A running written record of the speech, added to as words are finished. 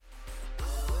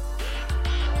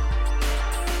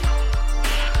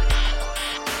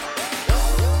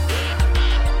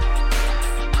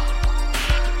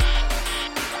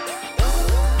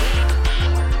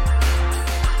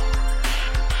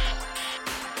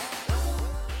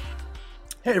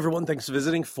Hey everyone, thanks for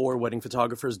visiting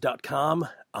forweddingphotographers.com.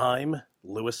 I'm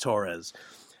Luis Torres.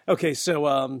 Okay,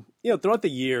 so throughout the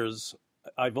years,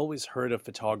 I've always heard of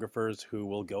photographers who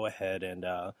will go ahead and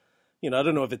I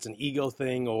don't know if it's an ego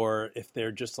thing or if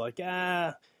they're just like, if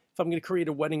I'm going to create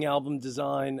a wedding album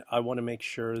design, I want to make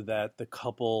sure that the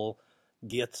couple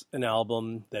gets an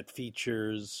album that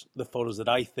features the photos that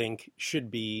I think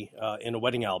should be in a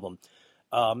wedding album.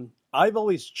 I've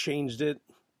always changed it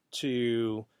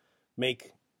to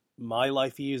make my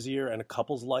life easier and a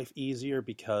couple's life easier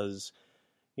because,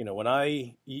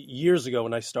 years ago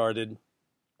when I started,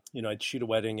 I'd shoot a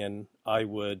wedding and I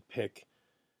would pick,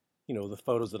 the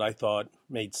photos that I thought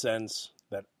made sense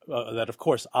that of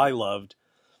course I loved.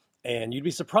 And you'd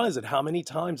be surprised at how many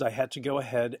times I had to go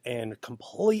ahead and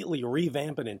completely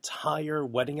revamp an entire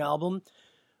wedding album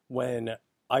when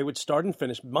I would start and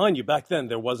finish. Mind you, back then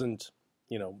there wasn't,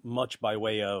 much by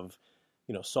way of,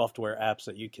 software apps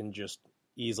that you can just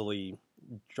easily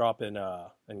drop in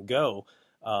and go.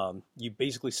 You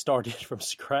basically started from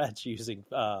scratch using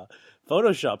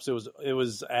Photoshop. So it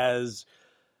was as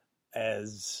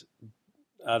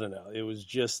I don't know. It was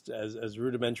just as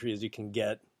rudimentary as you can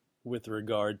get with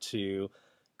regard to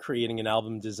creating an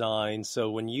album design.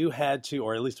 So when you had to,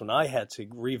 or at least when I had to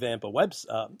revamp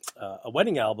a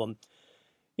wedding album,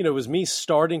 it was me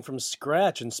starting from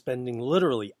scratch and spending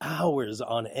literally hours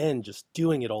on end just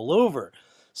doing it all over.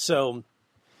 So,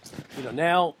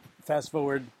 now fast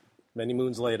forward many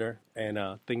moons later, and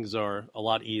things are a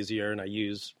lot easier, and I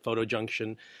use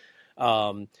PhotoJunction.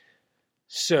 Um,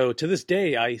 so to this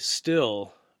day, I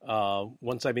still,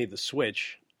 once I made the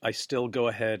switch, I still go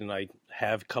ahead and I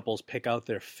have couples pick out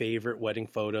their favorite wedding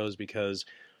photos because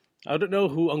I don't know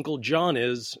who Uncle John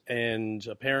is, and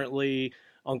apparently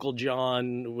Uncle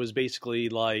John was basically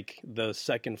like the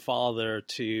second father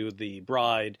to the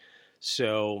bride.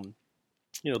 So,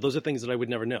 those are things that I would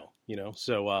never know,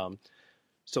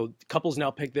 So couples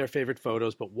now pick their favorite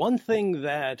photos, but one thing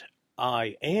that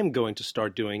I am going to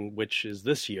start doing, which is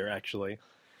this year actually,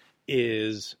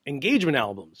 is engagement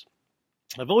albums.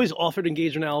 I've always offered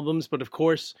engagement albums, but of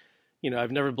course,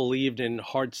 I've never believed in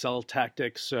hard sell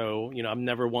tactics. So, I'm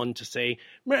never one to say,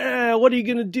 "Man, what are you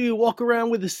going to do? Walk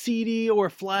around with a CD or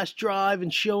a flash drive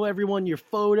and show everyone your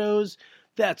photos?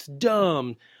 That's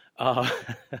dumb." Uh,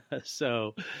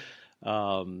 so,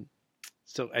 um,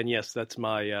 and yes, that's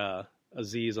my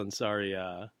Aziz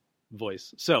Ansari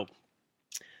voice. So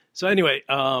anyway,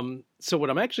 so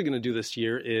what I'm actually going to do this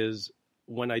year is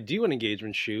when I do an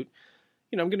engagement shoot,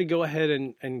 I'm going to go ahead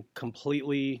and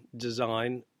completely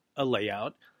design a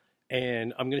layout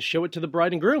and I'm going to show it to the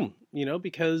bride and groom,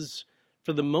 because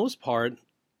for the most part,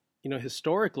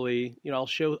 historically, I'll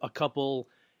show a couple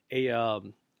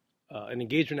an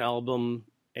engagement album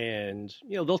and,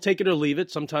 they'll take it or leave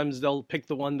it. Sometimes they'll pick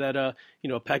the one that, a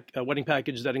wedding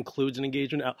package that includes an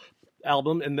engagement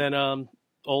album. And then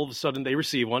all of a sudden they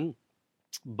receive one.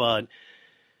 But,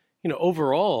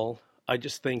 overall, I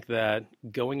just think that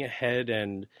going ahead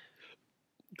and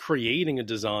creating a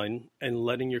design and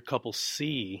letting your couple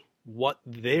see what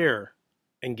their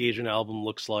engagement album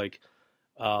looks like,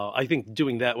 I think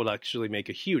doing that will actually make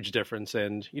a huge difference.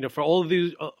 And for all of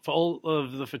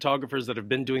the photographers that have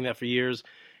been doing that for years,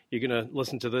 you're gonna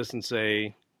listen to this and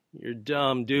say, "You're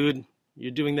dumb, dude.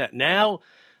 You're doing that now."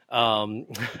 Um,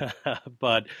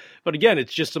 but again,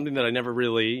 it's just something that I never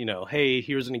really, hey,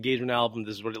 here's an engagement album.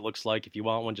 This is what it looks like. If you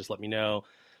want one, just let me know.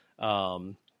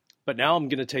 Um, but now I'm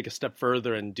going to take a step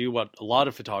further and do what a lot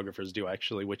of photographers do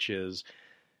actually, which is,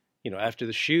 after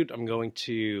the shoot, I'm going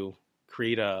to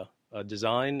create a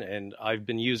design, and I've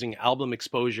been using Album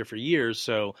Exposure for years.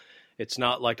 So it's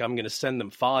not like I'm going to send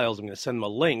them files. I'm going to send them a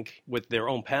link with their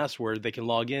own password. They can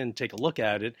log in, take a look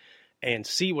at it, and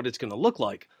see what it's going to look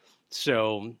like.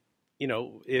 So,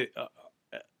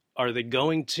 are they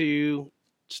going to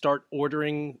start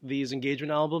ordering these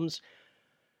engagement albums?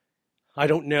 I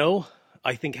don't know.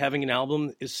 I think having an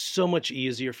album is so much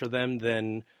easier for them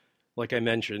than, like I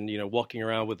mentioned, walking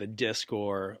around with a disc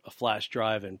or a flash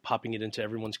drive and popping it into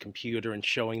everyone's computer and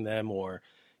showing them, or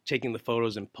taking the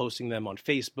photos and posting them on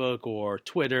Facebook or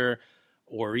Twitter,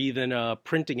 or even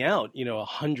printing out,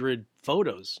 100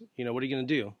 photos. What are you going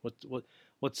to do?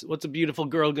 What's a beautiful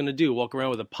girl going to do? Walk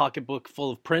around with a pocketbook full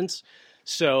of prints?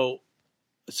 So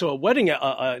a wedding,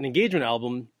 an engagement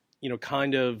album,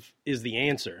 kind of is the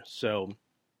answer. So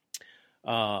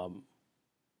um,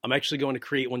 I'm actually going to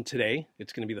create one today.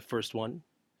 It's going to be the first one.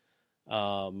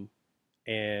 Um,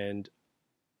 and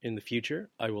in the future,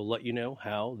 I will let you know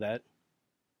how that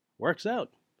works out.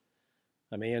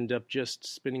 I may end up just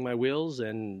spinning my wheels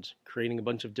and creating a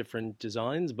bunch of different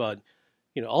designs, but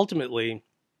ultimately,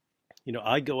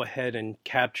 I go ahead and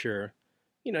capture,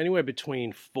 anywhere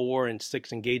between 4 and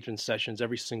 6 engagement sessions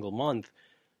every single month.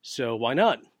 So why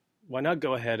not? Why not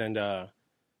go ahead and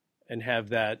have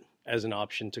that as an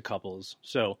option to couples?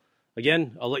 So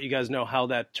again, I'll let you guys know how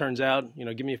that turns out.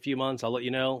 Give me a few months, I'll let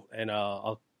you know, and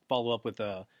I'll follow up with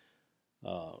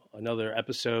another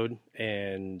episode.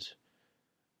 And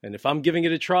if I'm giving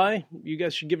it a try, you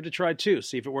guys should give it a try too.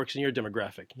 See if it works in your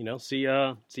demographic. See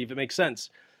if it makes sense.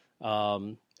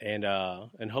 And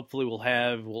hopefully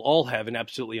we'll all have an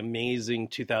absolutely amazing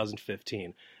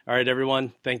 2015. All right,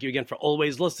 everyone. Thank you again for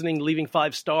always listening, leaving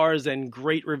 5 stars and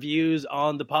great reviews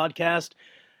on the podcast.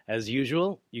 As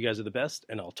usual, you guys are the best,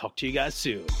 and I'll talk to you guys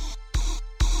soon.